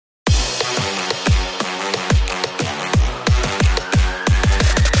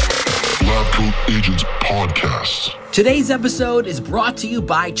Code Agents Podcast. Today's episode is brought to you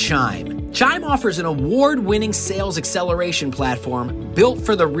by Chime. Chime offers an award-winning sales acceleration platform built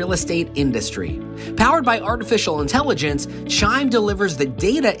for the real estate industry. Powered by artificial intelligence, Chime delivers the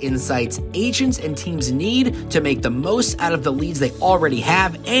data insights agents and teams need to make the most out of the leads they already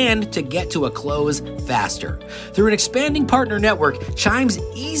have and to get to a close faster. Through an expanding partner network, Chime's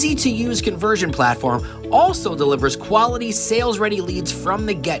easy-to-use conversion platform also delivers quality sales-ready leads from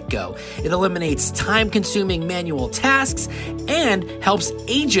the get-go. It eliminates time-consuming manual tasks and helps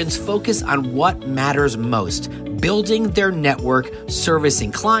agents focus on what matters most, building their network,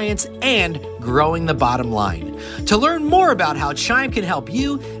 servicing clients, and growing the bottom line. To learn more about how Chime can help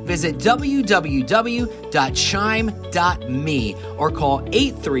you, visit www.chime.me or call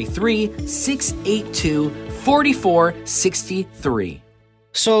 833-682-4463.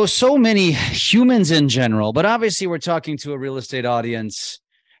 So many humans in general, but obviously we're talking to a real estate audience,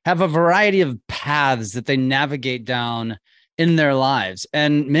 have a variety of paths that they navigate down in their lives.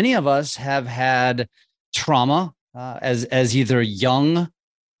 And many of us have had trauma as either young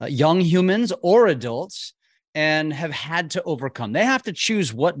humans or adults and have had to overcome. They have to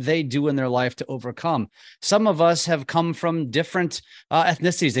choose what they do in their life to overcome. Some of us have come from different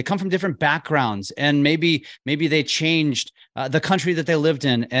ethnicities. They come from different backgrounds, and maybe they changed the country that they lived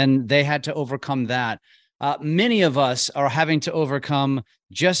in, and they had to overcome that. Many of us are having to overcome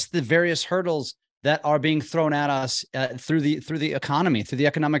just the various hurdles that are being thrown at us through the economy, through the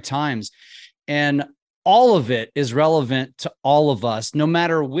economic times. And all of it is relevant to all of us, no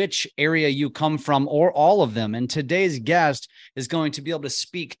matter which area you come from or all of them. And today's guest is going to be able to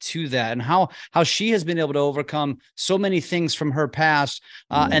speak to that and how she has been able to overcome so many things from her past,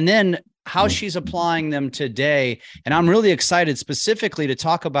 and then how she's applying them today. And I'm really excited specifically to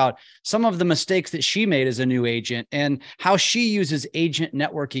talk about some of the mistakes that she made as a new agent and how she uses agent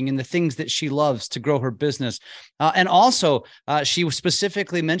networking and the things that she loves to grow her business. And also, she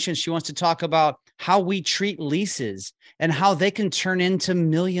specifically mentioned she wants to talk about how we treat leases and how they can turn into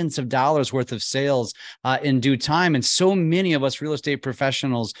millions of dollars worth of sales in due time. And so many of us real estate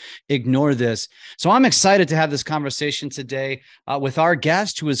professionals ignore this. So I'm excited to have this conversation today with our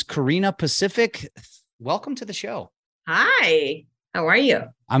guest, who is Karina Pacific. Welcome to the show. Hi, how are you?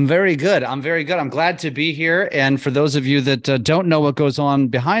 I'm very good. I'm glad to be here. And for those of you that don't know what goes on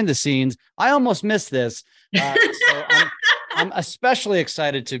behind the scenes, I almost missed this. So I'm especially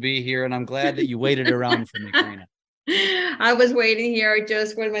excited to be here, and I'm glad that you waited around for me, Karina. I was waiting here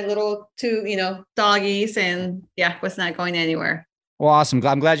just with my little two, doggies, and was not going anywhere. Well, awesome.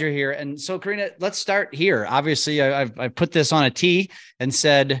 I'm glad you're here. And so, Karina, let's start here. Obviously, I've put this on a tee and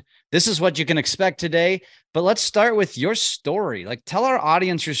said, this is what you can expect today. But let's start with your story. Like, tell our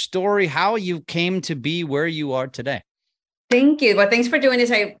audience your story, how you came to be where you are today. Thank you. Well, thanks for doing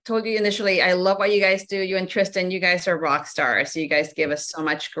this. I told you initially, I love what you guys do. You and Tristan, you guys are rock stars. You guys give us so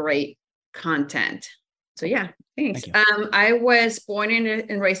much great content. So thanks. I was born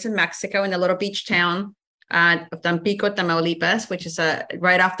and raised in Mexico, in a little beach town of Tampico, Tamaulipas, which is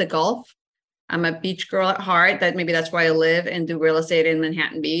right off the Gulf. I'm a beach girl at heart. That's why I live and do real estate in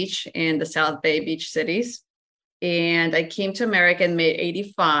Manhattan Beach and the South Bay beach cities. And I came to America in May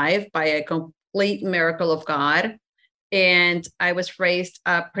 85 by a complete miracle of God. And I was raised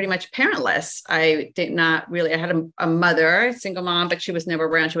pretty much parentless. I did not really, I had a mother, a single mom, but she was never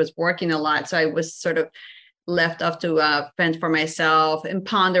around. She was working a lot. So I was sort of left off to fend for myself and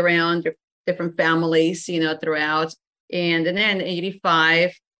ponder around different families, throughout. And then in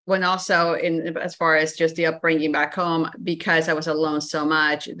 85, when also as far as just the upbringing back home, because I was alone so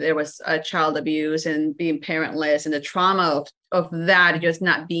much, there was child abuse and being parentless and the trauma of that, just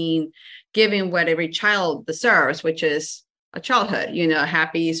not being given what every child deserves, which is a childhood,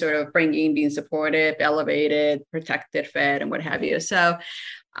 happy, sort of bringing, being supported, elevated, protected, fed, and what have you. So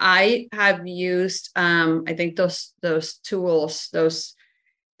I have used, I think those tools, those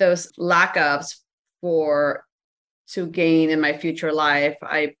lack ofs to gain in my future life.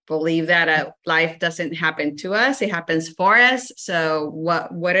 I believe that life doesn't happen to us; it happens for us. So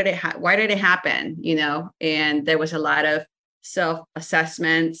why did it happen? And there was a lot of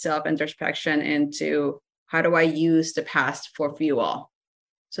self-assessment, self-introspection into how do I use the past for fuel.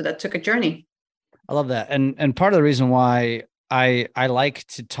 So that took a journey. I love that, and part of the reason why I like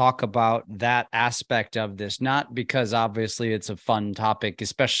to talk about that aspect of this, not because obviously it's a fun topic,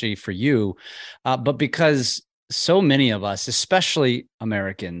 especially for you, but because so many of us, especially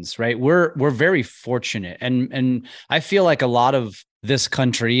Americans, right? We're very fortunate. And I feel like a lot of this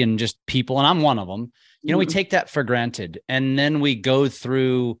country and just people, and I'm one of them, we take that for granted. And then we go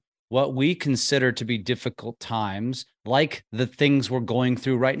through what we consider to be difficult times, like the things we're going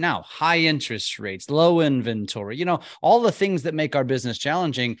through right now, high interest rates, low inventory, all the things that make our business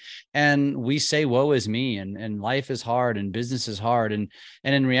challenging. And we say, woe is me, and life is hard and business is hard. And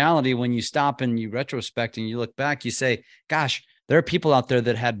in reality, when you stop and you retrospect and you look back, you say, gosh, there are people out there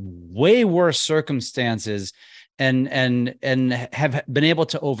that had way worse circumstances and have been able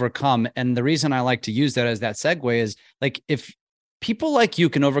to overcome. And the reason I like to use that as that segue is, like, if people like you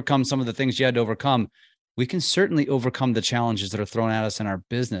can overcome some of the things you had to overcome, we can certainly overcome the challenges that are thrown at us in our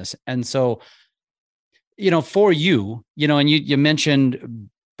business. And so, for you, and you mentioned,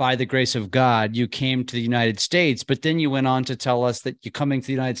 by the grace of God, you came to the United States, but then you went on to tell us that you coming to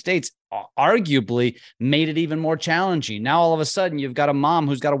the United States arguably made it even more challenging. Now, all of a sudden, you've got a mom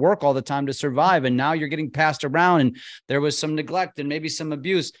who's got to work all the time to survive. And now you're getting passed around, and there was some neglect and maybe some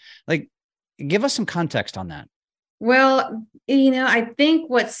abuse. Like, give us some context on that. Well, I think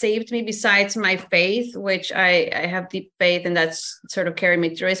what saved me, besides my faith, which I have deep faith, and that's sort of carried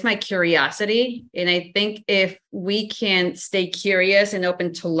me through, is my curiosity. And I think if we can stay curious and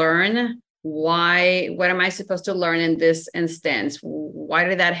open to learn, what am I supposed to learn in this instance? Why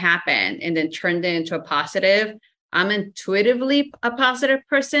did that happen? And then turn it into a positive. I'm intuitively a positive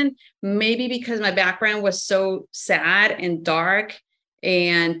person, maybe because my background was so sad and dark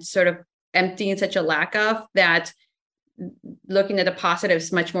and sort of empty and such a lack of that. Looking at the positive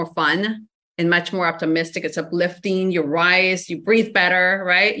is much more fun and much more optimistic. It's uplifting. You rise, you breathe better,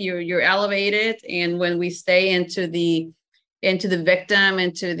 right? You're elevated. And when we stay into the victim,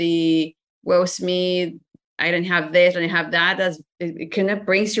 into the woe's me, I didn't have this, I didn't have that. It kind of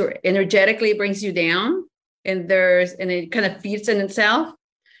energetically brings you down, and it kind of feeds in itself.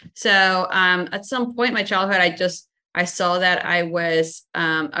 So at some point in my childhood, I saw that I was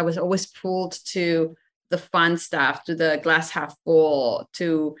always pulled to the fun stuff, to the glass half full,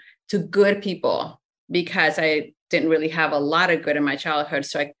 to good people, because I didn't really have a lot of good in my childhood.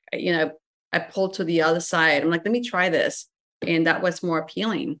 So I pulled to the other side. I'm like, let me try this. And that was more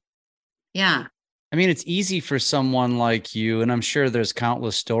appealing. Yeah. I mean, it's easy for someone like you, and I'm sure there's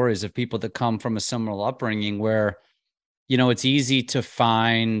countless stories of people that come from a similar upbringing where, it's easy to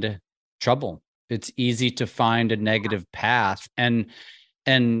find trouble. It's easy to find a negative path, and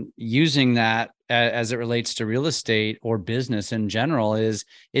using that as it relates to real estate or business in general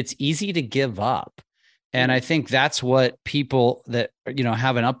it's easy to give up. And I think that's what people that,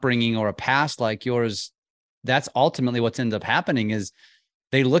 have an upbringing or a past like yours, that's ultimately what's ended up happening is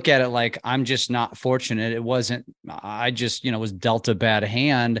they look at it like, I'm just not fortunate. I just, was dealt a bad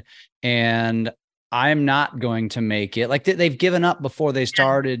hand and I'm not going to make it. Like they've given up before they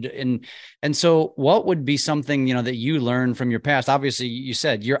started. And so what would be something, that you learned from your past? Obviously you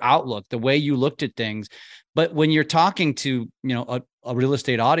said your outlook, the way you looked at things, but when you're talking to, a real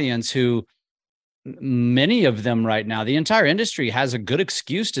estate audience who many of them right now, the entire industry has a good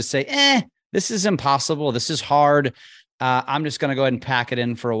excuse to say, this is impossible. This is hard. I'm just going to go ahead and pack it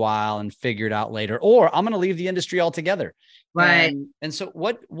in for a while and figure it out later, or I'm going to leave the industry altogether. Right. And so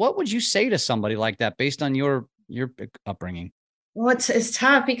what would you say to somebody like that based on your upbringing? Well, it's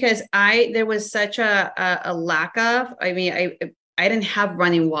tough because there was such a lack of, I didn't have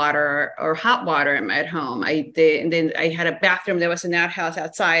running water or hot water at home. I did. And then I had a bathroom that was an outhouse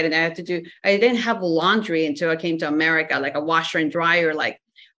outside, and I didn't have laundry until I came to America, like a washer and dryer. Like,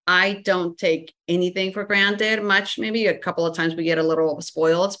 I don't take anything for granted much. Maybe a couple of times we get a little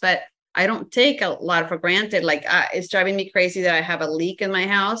spoiled, but I don't take a lot for granted. Like it's driving me crazy that I have a leak in my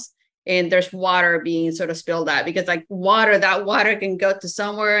house and there's water being sort of spilled out, because that water can go to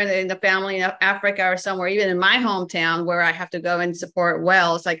somewhere in the family in Africa or somewhere, even in my hometown where I have to go and support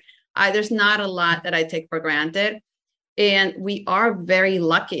wells. Like there's not a lot that I take for granted. And we are very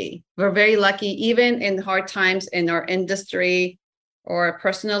lucky. We're very lucky, even in hard times in our industry or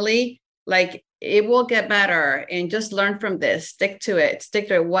personally. Like, it will get better, and just learn from this. Stick to it.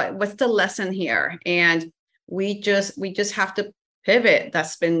 What's the lesson here? And we just have to pivot.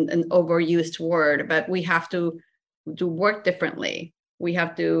 That's been an overused word, but we have to do work differently. We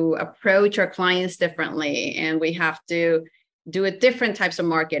have to approach our clients differently, and we have to do a different types of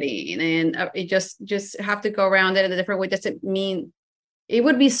marketing. And it just have to go around it in a different way. Doesn't mean it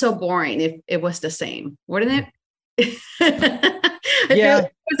would be so boring if it was the same, wouldn't it? Yeah,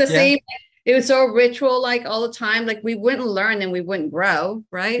 it was the same. It was so ritual, like all the time. Like we wouldn't learn and we wouldn't grow,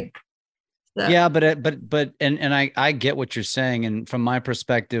 right? So. Yeah, but I get what you're saying, and from my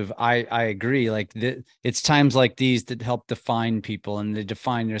perspective, I agree. Like it's times like these that help define people and they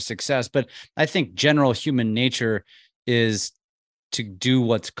define their success. But I think general human nature is to do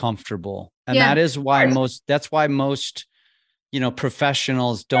what's comfortable, and that is why most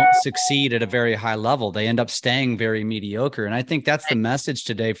professionals don't succeed at a very high level. They end up staying very mediocre. And I think that's the message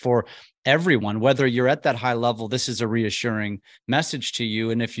today for everyone, whether you're at that high level. This is a reassuring message to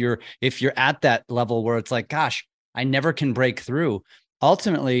you. And if you're at that level where it's like, gosh, I never can break through,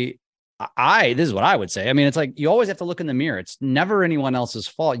 ultimately, this is what I would say. I mean, it's like, you always have to look in the mirror. It's never anyone else's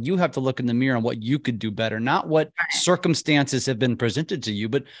fault. You have to look in the mirror on what you could do better, not what circumstances have been presented to you,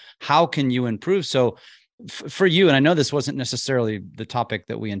 but how can you improve? So for you, and I know this wasn't necessarily the topic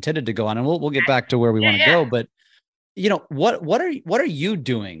that we intended to go on, and we'll get back to where we want to go, but what are you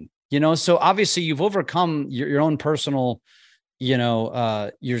doing? So obviously you've overcome your own personal,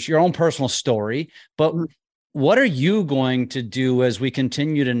 your own personal story, but what are you going to do as we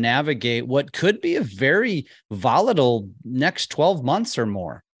continue to navigate what could be a very volatile next 12 months or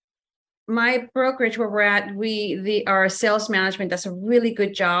more? My brokerage, where we're at, our sales management does a really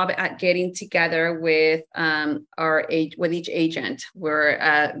good job at getting together with each agent. We're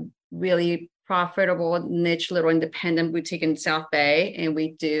a really profitable niche little independent boutique in South Bay, and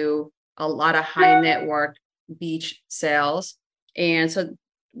we do a lot of high network beach sales. And so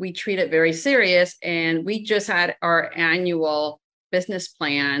we treat it very serious. And we just had our annual business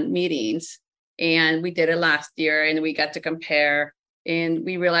plan meetings, and we did it last year, and we got to compare, and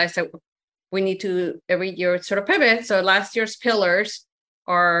we realized that we need to every year sort of pivot. So last year's pillars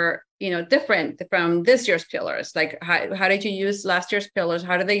are, different from this year's pillars. Like how did you use last year's pillars?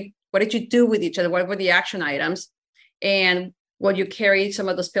 What did you do with each other? What were the action items? And will you carry some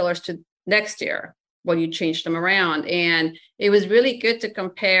of those pillars to next year? Will you change them around? And it was really good to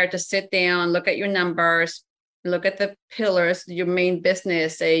compare, to sit down, look at your numbers, look at the pillars, your main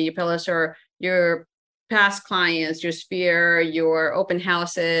business, say your pillars are your past clients, your sphere, your open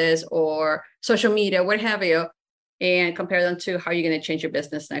houses, or social media, what have you, and compare them to how you're going to change your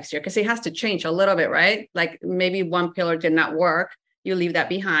business next year. Because it has to change a little bit, right? Like maybe one pillar did not work, you leave that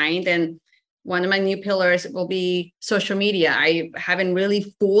behind. And one of my new pillars will be social media. I haven't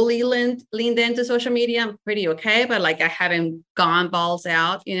really fully leaned into social media. I'm pretty okay, but like I haven't gone balls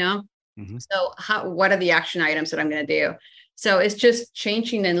out, Mm-hmm. So what are the action items that I'm going to do? So it's just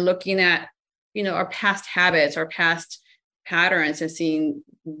changing and looking at, our past habits, our past patterns, and seeing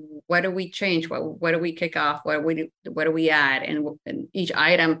what do we change? What do we kick off? What do we add? And each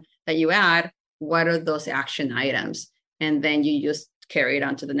item that you add, what are those action items? And then you just carry it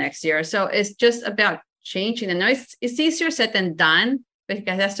on to the next year. So it's just about changing. And it's easier said than done,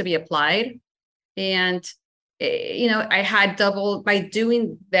 because it has to be applied. And, I had doubled by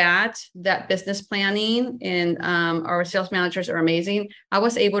doing that business planning, and our sales managers are amazing. I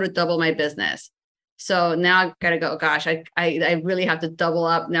was able to double my business. So now I've got to go, gosh, I really have to double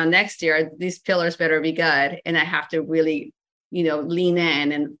up now next year. These pillars better be good. And I have to really, lean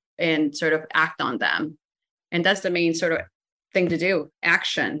in and sort of act on them. And that's the main sort of thing to do,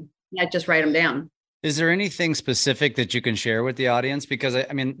 action, not just write them down. Is there anything specific that you can share with the audience? Because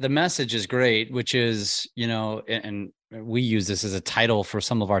I mean, the message is great, which is, and we use this as a title for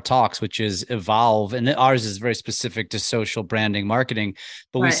some of our talks, which is evolve. And ours is very specific to social branding marketing,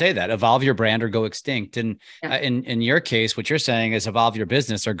 but we say that evolve your brand or go extinct. And in your case, what you're saying is evolve your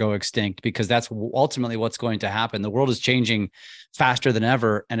business or go extinct, because that's ultimately what's going to happen. The world is changing faster than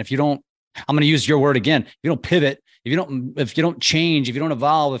ever. And if you don't, I'm going to use your word again, if you don't pivot, if you don't change, if you don't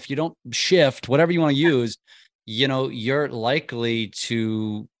evolve, if you don't shift, whatever you want to use, you're likely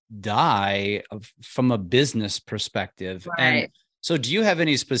to die from a business perspective. Right. And so do you have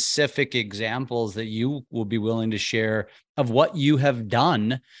any specific examples that you will be willing to share of what you have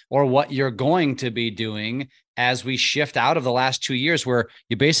done or what you're going to be doing as we shift out of the last 2 years, where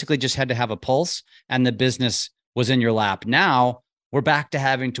you basically just had to have a pulse and the business was in your lap? Now we're back to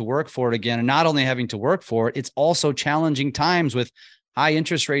having to work for it again. And not only having to work for it, it's also challenging times with high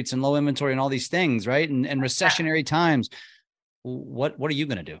interest rates and low inventory and all these things, right? And recessionary times. What are you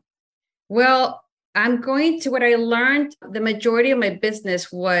going to do? Well, what I learned, the majority of my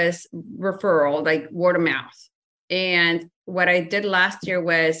business was referral, like word of mouth. And what I did last year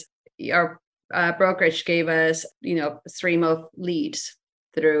was our brokerage gave us, a stream of leads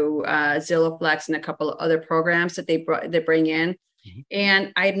through Zillow Flex and a couple of other programs that they bring in. Mm-hmm.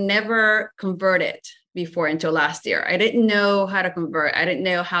 And I'd never converted before until last year. I didn't know how to convert. I didn't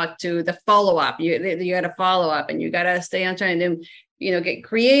know how to, the follow-up, you got to follow up, and you got to stay on track and, get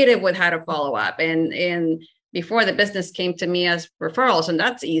creative with how to follow up. And before, the business came to me as referrals, and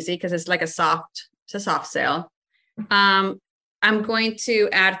that's easy because it's like a soft sale. I'm going to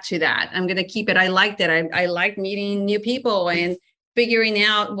add to that. I'm going to keep it. I liked it. I liked meeting new people and figuring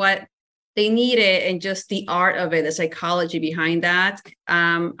out what they need it, and just the art of it, the psychology behind that.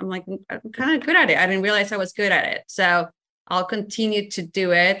 I'm kind of good at it. I didn't realize I was good at it. So I'll continue to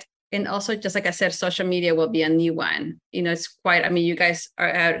do it. And also, just like I said, social media will be a new one. It's quite, you guys are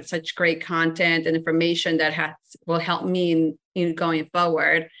at such great content and information that will help me in going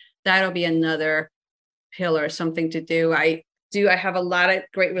forward. That'll be another pillar, something to do. I have a lot of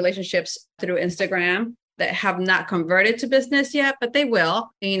great relationships through Instagram that have not converted to business yet, but they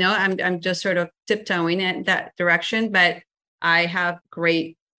will. I'm just sort of tiptoeing in that direction, but I have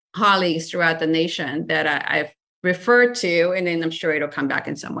great colleagues throughout the nation that I've referred to, and then I'm sure it'll come back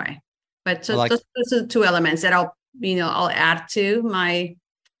in some way. But so those are the two elements that I'll add to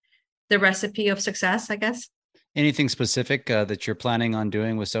the recipe of success, I guess. Anything specific that you're planning on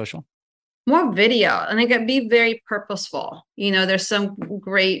doing with social? More video, and I can be very purposeful. There's some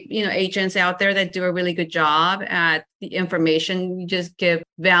great, agents out there that do a really good job at the information. You just give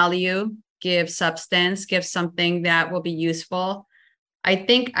value, give substance, give something that will be useful. I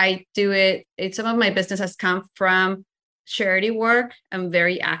think I do it. Some of my business has come from charity work. I'm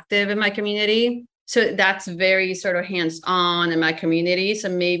very active in my community. So that's very sort of hands-on in my community. So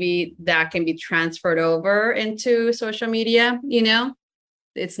maybe that can be transferred over into social media,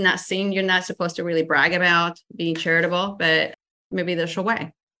 It's not seen. You're not supposed to really brag about being charitable, but maybe there's a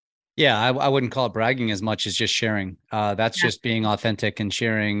way. Yeah, I wouldn't call it bragging as much as just sharing. That's just being authentic and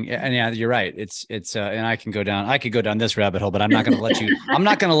sharing. And yeah, you're right. It's and I could go down this rabbit hole, but I'm not going to let you. I'm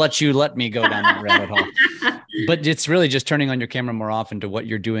not going to let you let me go down that rabbit hole. But it's really just turning on your camera more often to what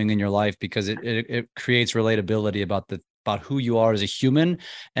you're doing in your life, because it creates relatability about who you are as a human,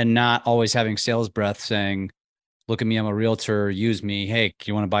 and not always having sales breath saying, look at me, I'm a realtor, use me. Hey, do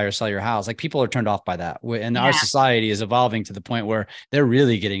you want to buy or sell your house? Like, people are turned off by that. And our society is evolving to the point where they're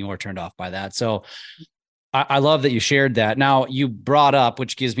really getting more turned off by that. So I love that you shared that. Now, you brought up,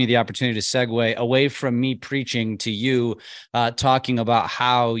 which gives me the opportunity to segue away from me preaching to you, talking about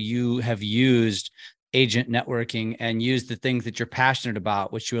how you have used agent networking and use the things that you're passionate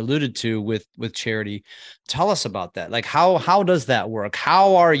about, which you alluded to with charity. Tell us about that. Like, how does that work?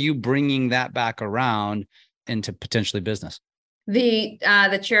 How are you bringing that back around into potentially business? The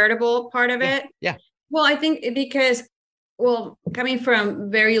charitable part of it? Yeah. Well, I think because, coming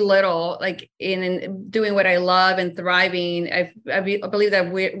from very little, like in doing what I love and thriving, I believe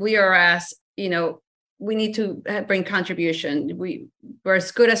that we are asked, we need to bring contribution. We're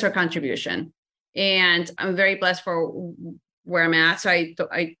as good as our contribution. And I'm very blessed for where I'm at. So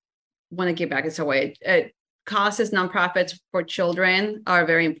I want to give back in some way. Causes, nonprofits for children are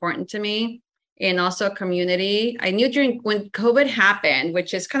very important to me. And also community. I knew when COVID happened,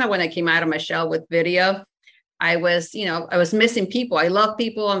 which is kind of when I came out of my shell with video, I was missing people. I love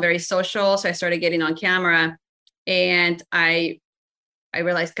people. I'm very social. So I started getting on camera, and I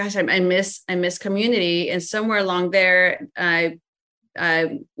realized, gosh, I miss community. And somewhere along there, I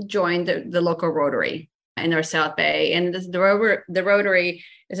joined the local Rotary in North South Bay. And the Rotary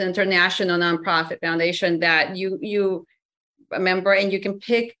is an international nonprofit foundation that you a member, and you can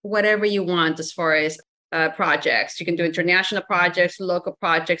pick whatever you want as far as projects. You can do international projects, local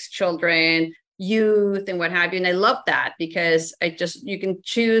projects, children, youth, and what have you. And I love that, because you can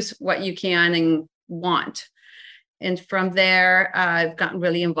choose what you can and want. And from there, I've gotten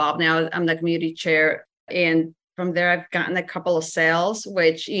really involved now. I'm the community chair. And from there, I've gotten a couple of sales,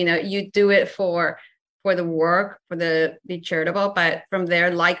 which, you do it for the work, be charitable. But from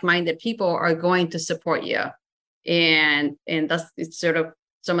there, like-minded people are going to support you. And it's sort of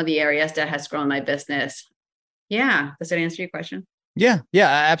some of the areas that has grown my business. Yeah. Does that answer your question? Yeah. Yeah,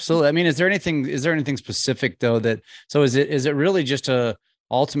 absolutely. I mean, is there anything specific though is it really just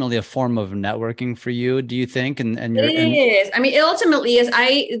ultimately a form of networking for you, do you think? And it is. I mean, it ultimately is.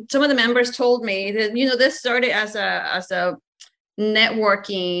 Some of the members told me that, this started as a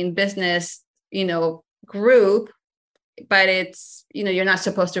networking business, group, but it's, you're not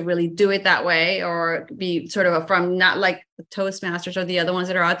supposed to really do it that way, or be sort of from, not like the Toastmasters or the other ones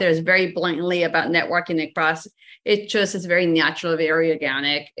that are out there, is very blatantly about networking across. It just is very natural, very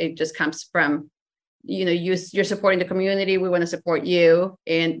organic. It just comes from, you're supporting the community. We want to support you.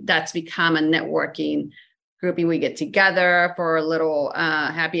 And that's become a networking grouping. We get together for a little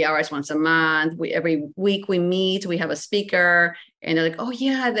happy hours once a month. Every week we meet, we have a speaker, and they're like, oh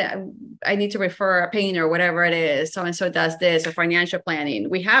yeah, I need to refer a painter or whatever it is. So-and-so does this, or financial planning.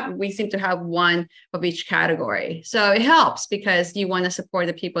 We seem to have one of each category. So it helps, because you want to support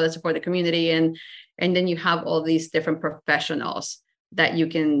the people that support the community. And then you have all these different professionals that you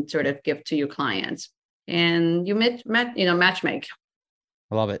can sort of give to your clients, and you matchmake.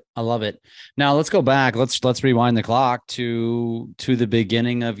 I love it. Now let's go back. Let's rewind the clock to the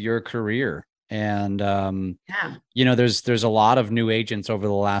beginning of your career. And, Yeah. there's a lot of new agents over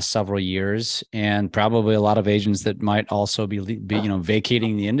the last several years, and probably a lot of agents that might also be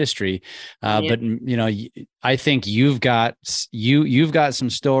vacating the industry. But, I think you've got some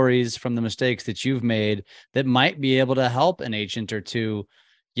stories from the mistakes that you've made that might be able to help an agent or two,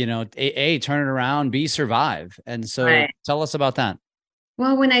 A, turn it around, B, survive. And so tell us about that.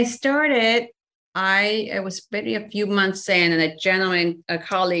 Well, when I started, I was maybe a few months in, and a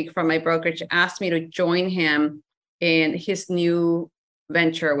colleague from my brokerage asked me to join him in his new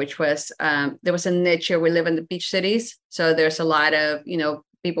venture, which was, there was a niche here. We live in the beach cities. So there's a lot of,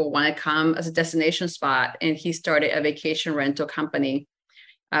 people want to come as a destination spot. And he started a vacation rental company.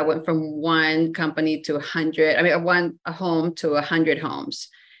 I went from one company to 100, a home to 100 homes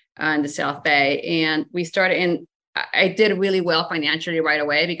in the South Bay. And we started I did really well financially right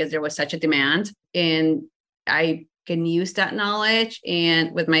away because there was such a demand, and I can use that knowledge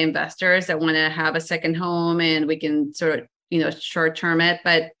and with my investors that want to have a second home, and we can sort of, short term it.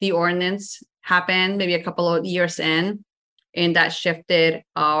 But the ordinance happened maybe a couple of years in, and that shifted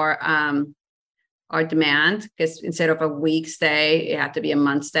our demand, because instead of a week stay, it had to be a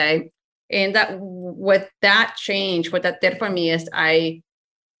month stay. And what that did for me is I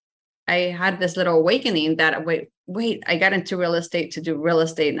had this little awakening that wait, I got into real estate to do real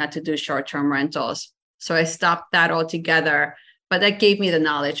estate, not to do short-term rentals. So I stopped that altogether. But that gave me the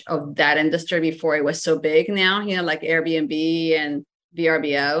knowledge of that industry before it was so big now, like Airbnb and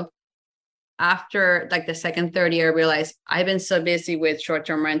VRBO. After like the second, third year, I realized I've been so busy with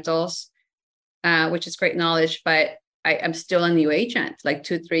short-term rentals, which is great knowledge, but I'm still a new agent, like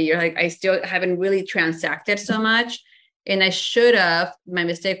 2-3 years. Like I still haven't really transacted so much. And my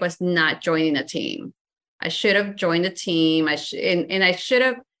mistake was not joining a team. I should have joined a team. I should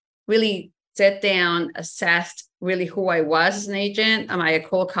have really sat down, assessed really who I was as an agent. Am I a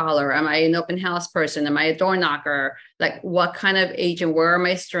cold caller? Am I an open house person? Am I a door knocker? Like, what kind of agent? Where are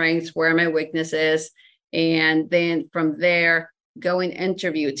my strengths? Where are my weaknesses? And then from there, go and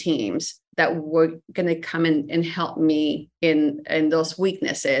interview teams that were going to come in and help me in those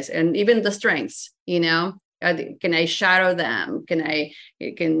weaknesses and even the strengths, Can I shadow them? Can I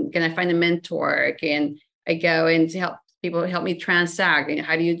find a mentor? Can I go and help me transact?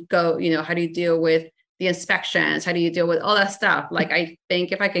 How do you go? How do you deal with the inspections? How do you deal with all that stuff? Like, I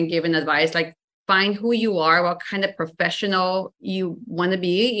think if I can give an advice, like, find who you are, what kind of professional you want to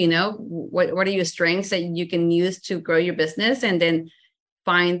be. What are your strengths that you can use to grow your business, and then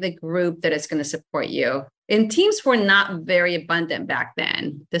find the group that is going to support you. And teams were not very abundant back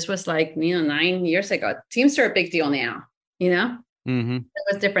then. This was like, 9 years ago. Teams are a big deal now, Mm-hmm. It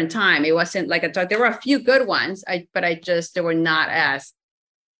was a different time. It wasn't like there were a few good ones, but they were not as,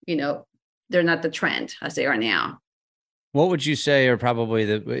 they're not the trend as they are now. What would you say are probably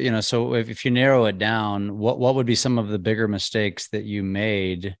so if you narrow it down, what would be some of the bigger mistakes that you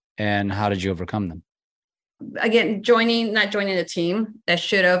made, and how did you overcome them? Again, not joining a team. I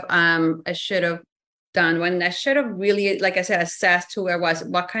should have done when I should have really, like I said, assessed who I was.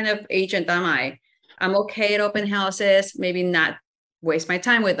 What kind of agent am I? I'm okay at open houses, maybe not waste my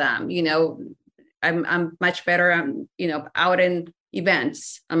time with them. I'm much better. Out in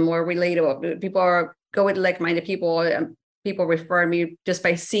events. I'm more relatable. People go with like-minded people. People refer me just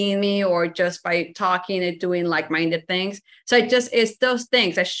by seeing me or just by talking and doing like-minded things. So it's those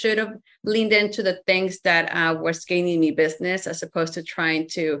things. I should have leaned into the things that was gaining me business, as opposed to trying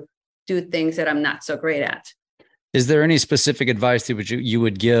to do things that I'm not so great at. Is there any specific advice that you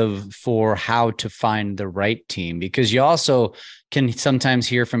would give for how to find the right team? Because you also can sometimes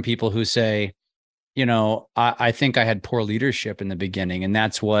hear from people who say, I think I had poor leadership in the beginning, and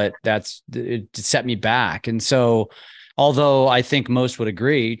it set me back. And so, although I think most would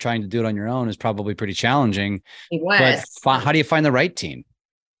agree, trying to do it on your own is probably pretty challenging. It was. But how do you find the right team?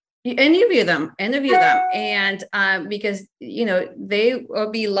 You interview them, and because they will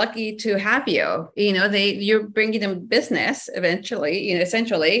be lucky to have you. You're bringing them business eventually.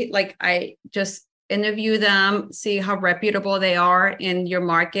 Essentially, like, I just interview them, see how reputable they are in your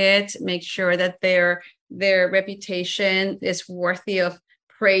market, make sure that their reputation is worthy of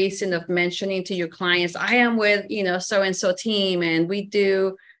praise and of mentioning to your clients, I am with so-and-so team, and we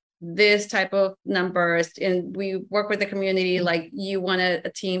do this type of numbers, and we work with the community. Like, you want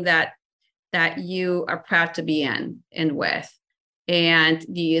a team that you are proud to be in and with. And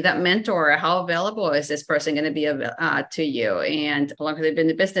that mentor, how available is this person going to be to you? And how long have they been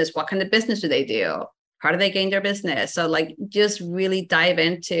in business? What kind of business do they do? How do they gain their business? So, like, just really dive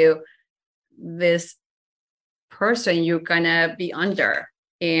into this person you're going to be under.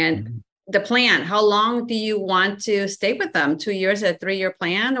 And the plan. How long do you want to stay with them? 2 years, a 3-year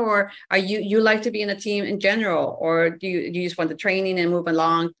plan? Or are you like to be in a team in general? Or do you just want the training and move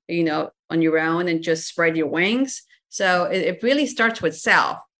along, on your own and just spread your wings? So it really starts with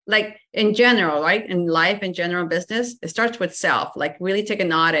self, like in general, right? In life, in general business, it starts with self, like really take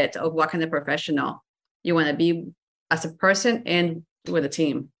an audit of what kind of professional you want to be as a person and with a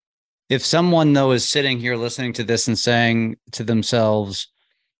team. If someone though is sitting here listening to this and saying to themselves,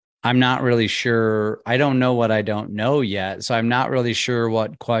 I'm not really sure. I don't know what I don't know yet. So I'm not really sure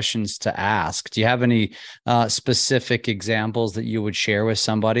what questions to ask. Do you have any specific examples that you would share with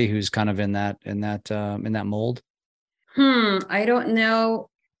somebody who's kind of in that mold? I don't know.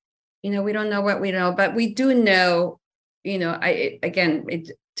 We don't know what we know, but we do know,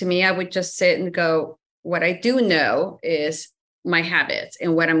 to me, I would just sit and go, what I do know is my habits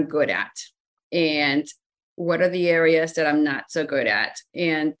and what I'm good at. And what are the areas that I'm not so good at?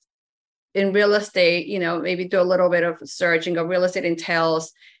 And in real estate, maybe do a little bit of search and go, real estate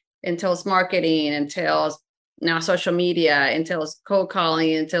entails marketing, entails now social media, entails cold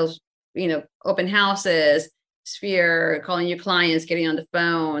calling, entails, open houses, sphere, calling your clients, getting on the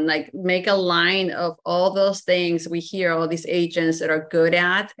phone, like make a line of all those things we hear all these agents that are good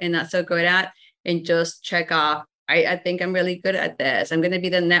at and not so good at, and just check off. I think I'm really good at this. I'm going to be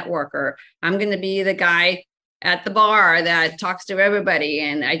the networker. I'm going to be the guy at the bar that talks to everybody,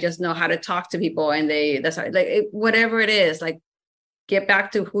 and I just know how to talk to people, and whatever it is, like get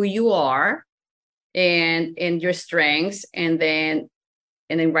back to who you are and your strengths, and then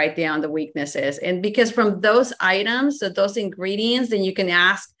write down the weaknesses. And because from those items, so those ingredients, then you can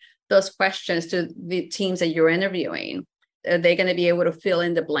ask those questions to the teams that you're interviewing. Are they going to be able to fill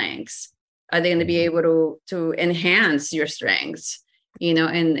in the blanks? Are they going to be able to enhance your strengths,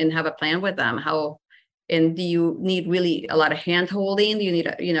 and have a plan with them? And do you need really a lot of hand holding? Do you need,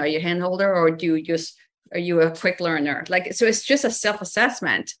 are you a hand holder, or are you a quick learner? So it's just a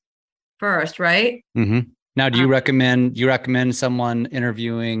self-assessment first, right? Mm-hmm. Now, do you recommend someone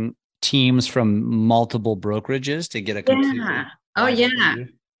interviewing teams from multiple brokerages to get a complete? Yeah. Oh, yeah.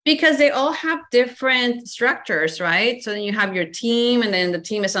 Because they all have different structures, right? So then you have your team, and then the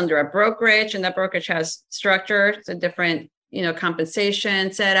team is under a brokerage, and that brokerage has structure, so different, compensation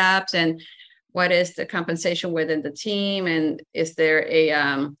setups, and what is the compensation within the team? And is there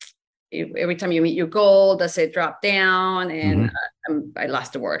every time you meet your goal, does it drop down? And I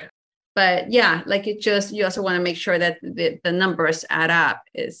lost the word. But yeah, you also want to make sure that the numbers add up.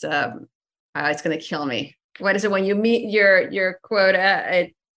 It's going to kill me. What is it when you meet your quota?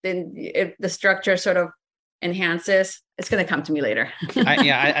 If the structure sort of enhances, it's going to come to me later.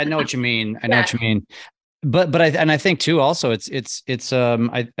 I know what you mean. I know what you mean. But I think too, also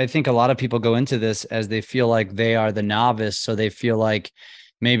I think a lot of people go into this as they feel like they are the novice. So they feel like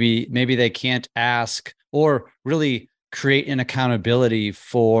maybe they can't ask or really create an accountability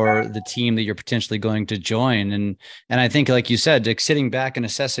for the team that you're potentially going to join. And I think, like you said, like sitting back and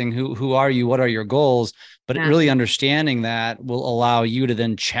assessing who are you, what are your goals, but really understanding that will allow you to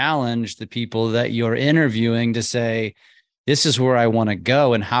then challenge the people that you're interviewing to say, this is where I want to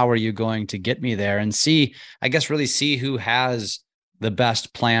go, and how are you going to get me there? And really see who has the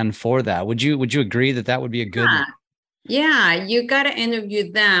best plan for that. Would you agree that would be a good? Yeah, you got to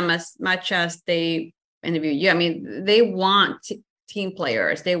interview them as much as they interview you. I mean, they want team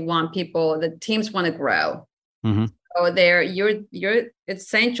players. They want people. The teams want to grow. Mm-hmm. So you're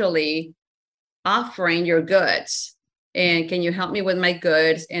essentially offering your goods. And can you help me with my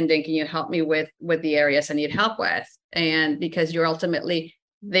goods? And then can you help me with the areas I need help with? And because you're ultimately,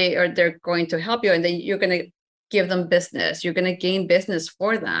 they're going to help you, and then you're going to give them business. You're going to gain business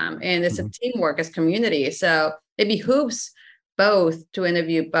for them. And it's a teamwork, as community. So it behooves both to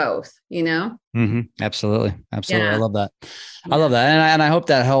interview both, Absolutely. Yeah. I love that. I love that. And I hope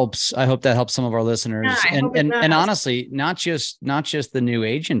that helps. I hope that helps some of our listeners. And honestly, not just the new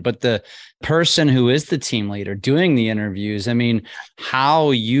agent, but the person who is the team leader doing the interviews. I mean,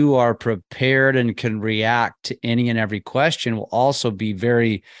 how you are prepared and can react to any and every question will also be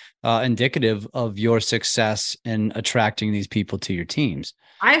very indicative of your success in attracting these people to your teams.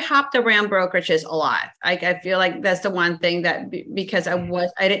 I hopped around brokerages a lot. I feel like that's the one thing that, because I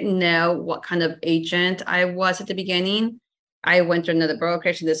didn't know what kind of agent I was at the beginning. I went to another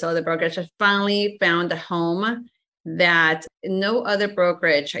brokerage and this other brokerage. I finally found a home that no other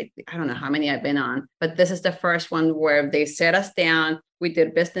brokerage, I don't know how many I've been on, but this is the first one where they set us down. We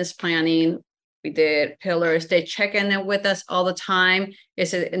did business planning. We did pillars. They check in with us all the time.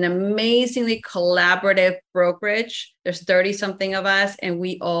 It's an amazingly collaborative brokerage. There's 30 something of us, and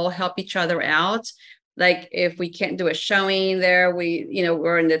we all help each other out. Like if we can't do a showing there,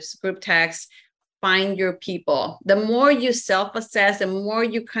 we're in this group text, find your people. The more you self-assess, the more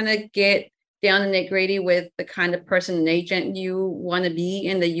you kind of get down and nitty-gritty with the kind of person and agent you want to be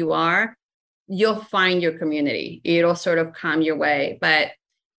and that you are, you'll find your community. It'll sort of come your way. But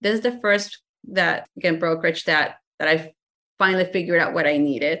this is the first brokerage that I finally figured out what I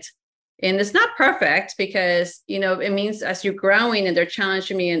needed. And it's not perfect because, it means as you're growing and they're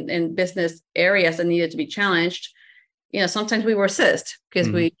challenging me in business areas that needed to be challenged, sometimes we resist because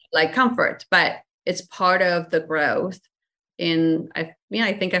we like comfort, but it's part of the growth. And I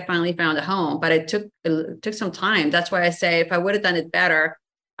think I finally found a home, but it took some time. That's why I say if I would have done it better,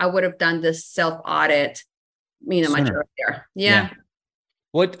 I would have done this self-audit, much earlier. Yeah.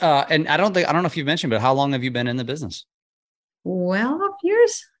 What, and I don't know if you've mentioned, but how long have you been in the business? 12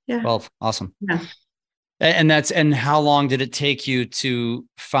 years. Yeah. 12. Awesome. Yeah. And how long did it take you to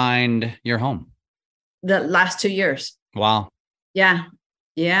find your home? The last 2 years. Wow. Yeah.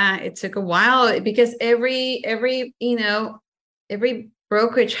 Yeah. It took a while because every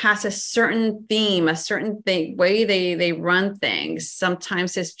brokerage has a certain theme, a certain way they run things.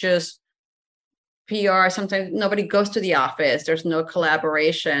 Sometimes it's just PR. Sometimes nobody goes to the office. There's no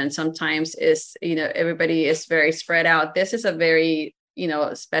collaboration. Sometimes it's, everybody is very spread out. This is a very,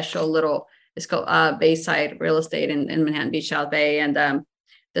 special little, it's called Bayside Real Estate in Manhattan Beach, South Bay. And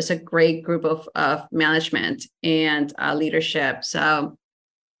there's a great group of management and leadership. So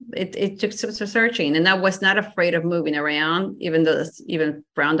it took some searching, and I was not afraid of moving around, even though it's even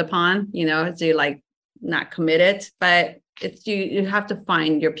frowned upon, so you're like not committed, but it's, you have to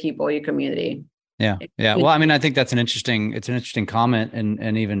find your people, your community. Yeah. Yeah. Well, I mean, I think it's an interesting comment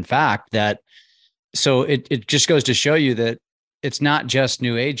and even fact that, so it just goes to show you that it's not just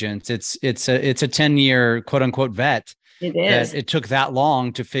new agents. It's a 10-year quote unquote vet. It is. That it took that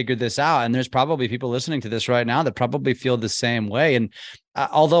long to figure this out. And there's probably people listening to this right now that probably feel the same way. And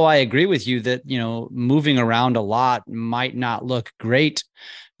although I agree with you that, moving around a lot might not look great.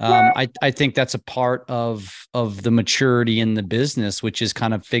 I think that's a part of the maturity in the business, which is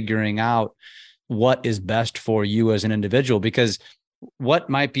kind of figuring out what is best for you as an individual, because what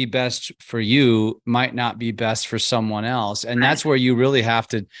might be best for you might not be best for someone else. And that's where you really have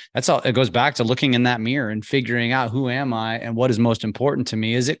to, that's all, it goes back to looking in that mirror and figuring out who am I and what is most important to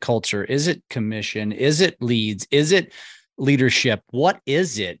me. Is it culture? Is it commission? Is it leads? Is it leadership? What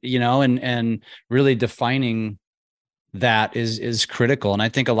is it, and really defining that is critical. And I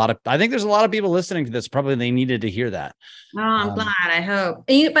think there's a lot of people listening to this, probably they needed to hear that. Oh, I'm glad. I hope.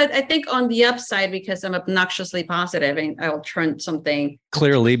 But I think on the upside, because I'm obnoxiously positive and I'll turn something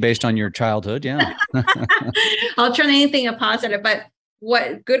clearly based on your childhood. Yeah. I'll turn anything a positive. But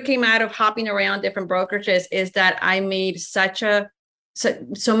what good came out of hopping around different brokerages is that I made so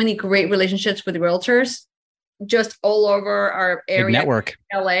many great relationships with realtors just all over our area. Big network.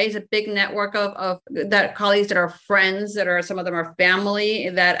 LA is a big network of that colleagues that are friends, that are, some of them are family,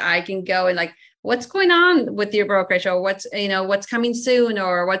 that I can go and like, what's going on with your brokerage, or what's coming soon,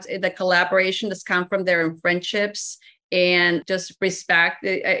 or what's the collaboration that's come from there, and friendships and just respect.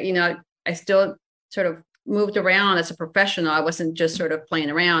 I still sort of moved around as a professional. I wasn't just sort of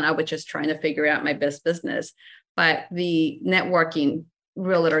playing around. I was just trying to figure out my best business. But the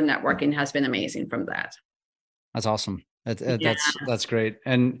realtor networking has been amazing from that. That's awesome. That's great.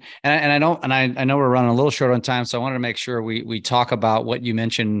 And I know we're running a little short on time, so I wanted to make sure we talk about what you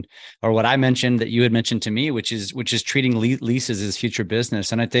mentioned, or what I mentioned that you had mentioned to me, which is treating leases as future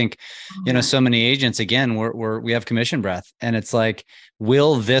business. And I think, so many agents, again, we have commission breath, and it's like,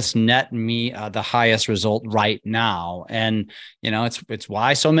 will this net me the highest result right now? And, it's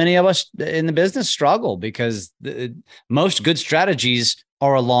why so many of us in the business struggle, because most good strategies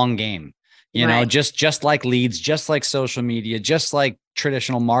are a long game. Just like leads, just like social media, just like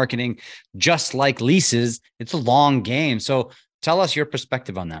traditional marketing, just like leases, it's a long game. So tell us your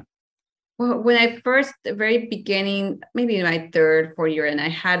perspective on that. Well, when I first, the very beginning, maybe in my third, fourth year, and I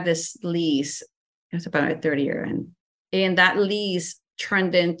had this lease, it was about my third year, and that lease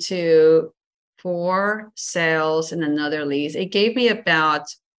turned into 4 sales and another lease. It gave me about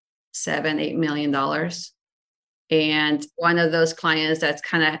 $7-8 million. And one of those clients that's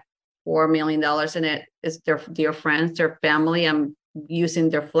kind of $4 million in it is their friends, their family. I'm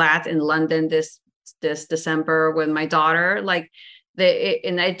using their flat in London this December with my daughter.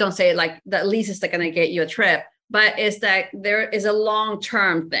 And I don't say like that lease is going to get you a trip, but it's that there is a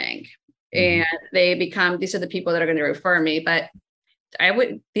long-term thing, and these are the people that are going to refer me. But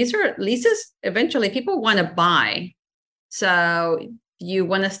these are leases. Eventually people want to buy. So you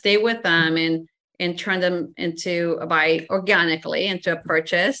want to stay with them and turn them into a buy organically into a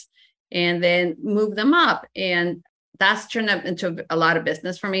purchase. and then move them up. And that's turned up into a lot of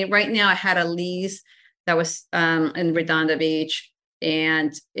business for me. Right now, I had a lease that was in Redondo Beach,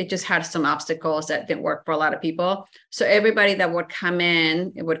 and it just had some obstacles that didn't work for a lot of people. So everybody that would come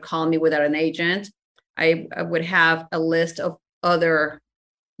in, it would call me without an agent. I would have a list of other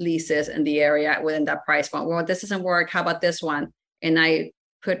leases in the area within that price point. Well, this doesn't work. How about this one? And I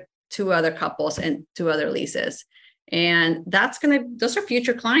put 2 other couples and 2 other leases. And those are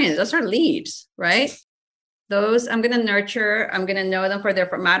future clients. Those are leads, right? Those I'm going to nurture. I'm going to know them they're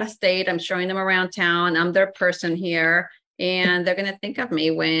from out of state. I'm showing them around town. I'm their person here. And they're going to think of me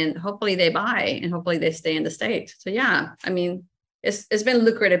when hopefully they buy and hopefully they stay in the state. So yeah, I mean, it's been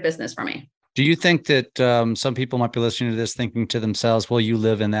lucrative business for me. Do you think that some people might be listening to this thinking to themselves, well, you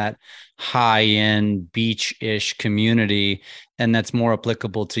live in that high-end beach-ish community, and that's more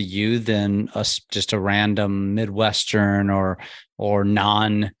applicable to you than just a random Midwestern or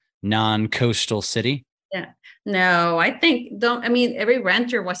non-coastal city? Yeah. No, I think every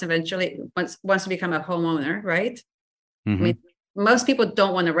renter wants to become a homeowner, right? Mm-hmm. I mean, most people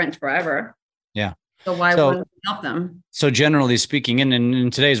don't want to rent forever. Yeah. So why wouldn't we help them? So generally speaking,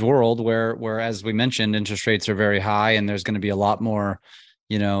 in today's world where, as we mentioned, interest rates are very high and there's going to be a lot more,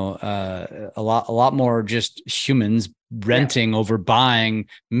 a lot more just humans renting over buying,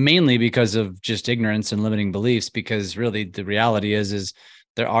 mainly because of just ignorance and limiting beliefs, because really the reality is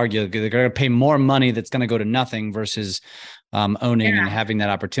they're going to pay more money that's going to go to nothing versus owning and having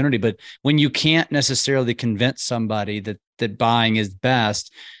that opportunity. But when you can't necessarily convince somebody that buying is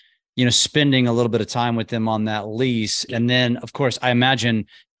best, spending a little bit of time with them on that lease. And then, of course, I imagine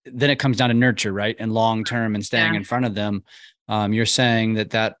then it comes down to nurture, right? And long-term and staying in front of them. You're saying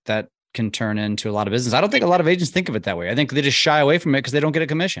that can turn into a lot of business. I don't think a lot of agents think of it that way. I think they just shy away from it because they don't get a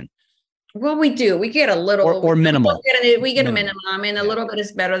commission. Well, we do. We get a little or minimal. We get a minimum, and a little bit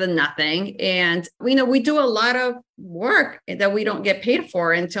is better than nothing. And we do a lot of work that we don't get paid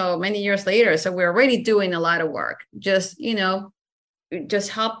for until many years later. So we're already doing a lot of work. Just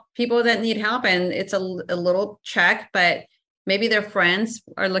help people that need help. And it's a little check, but maybe their friends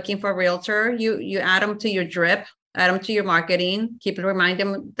are looking for a realtor. You add them to your drip, add them to your marketing, remind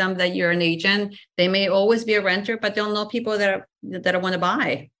them that you're an agent. They may always be a renter, but they'll know people that want to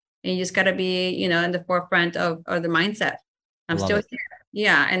buy. And you just got to be, in the forefront of the mindset. I'm still here.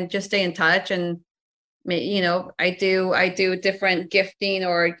 Yeah. And just stay in touch. And, I do different gifting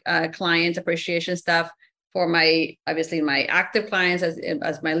or client appreciation stuff for my active clients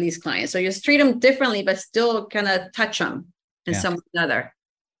as my lease clients. So you just treat them differently, but still kind of touch them in some way or another.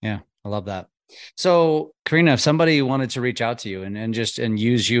 Yeah. I love that. So Karina, if somebody wanted to reach out to you and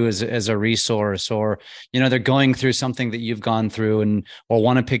use you as a resource, or, they're going through something that you've gone through or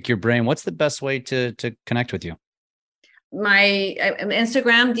want to pick your brain, what's the best way to connect with you? My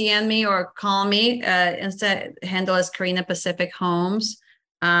Instagram, DM me or call me. Insta handle is Karina Pacific Homes.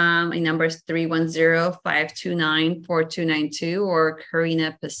 My number is 310-529-4292 or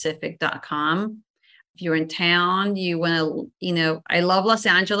karinapacific.com. If you're in town, you want to, I love Los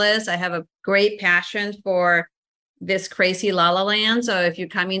Angeles. I have a great passion for this crazy La La Land. So if you're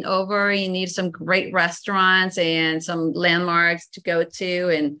coming over, you need some great restaurants and some landmarks to go to,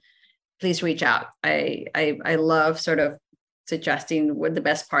 and please reach out. I love sort of suggesting what the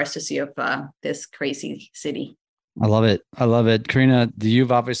best parts to see of this crazy city. I love it. Karina,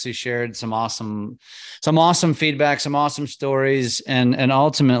 you've obviously shared some awesome feedback, some awesome stories. And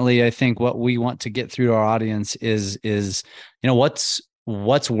ultimately, I think what we want to get through to our audience is,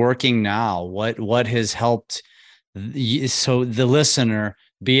 what's working now, what has helped so the listener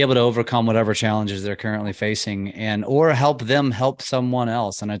be able to overcome whatever challenges they're currently facing, or help them help someone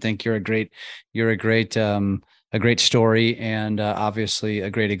else. And I think you're a great story, and obviously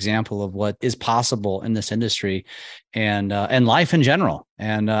a great example of what is possible in this industry and life in general.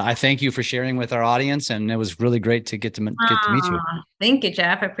 And I thank you for sharing with our audience. And it was really great to get to meet you. Thank you,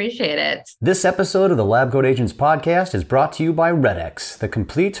 Jeff. I appreciate it. This episode of the Lab Coat Agents podcast is brought to you by RedX, the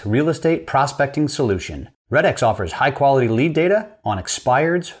complete real estate prospecting solution. RedX offers high-quality lead data on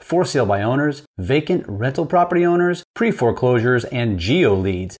expireds, for sale by owners, vacant rental property owners, pre-foreclosures, and geo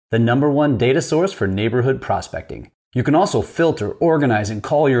leads, the #1 data source for neighborhood prospecting. You can also filter, organize, and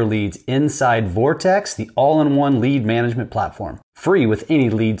call your leads inside Vortex, the all-in-one lead management platform, free with any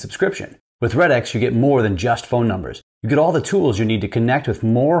lead subscription. With RedX, you get more than just phone numbers. You get all the tools you need to connect with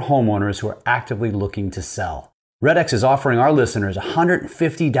more homeowners who are actively looking to sell. RedX is offering our listeners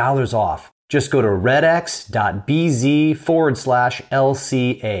 $150 off. Just go to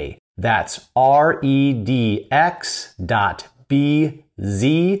redx.bz/LCA. That's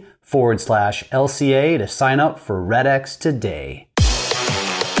redx.bz/LCA to sign up for RedX today.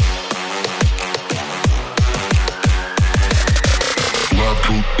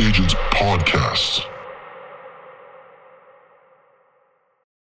 Coat Agents Podcast.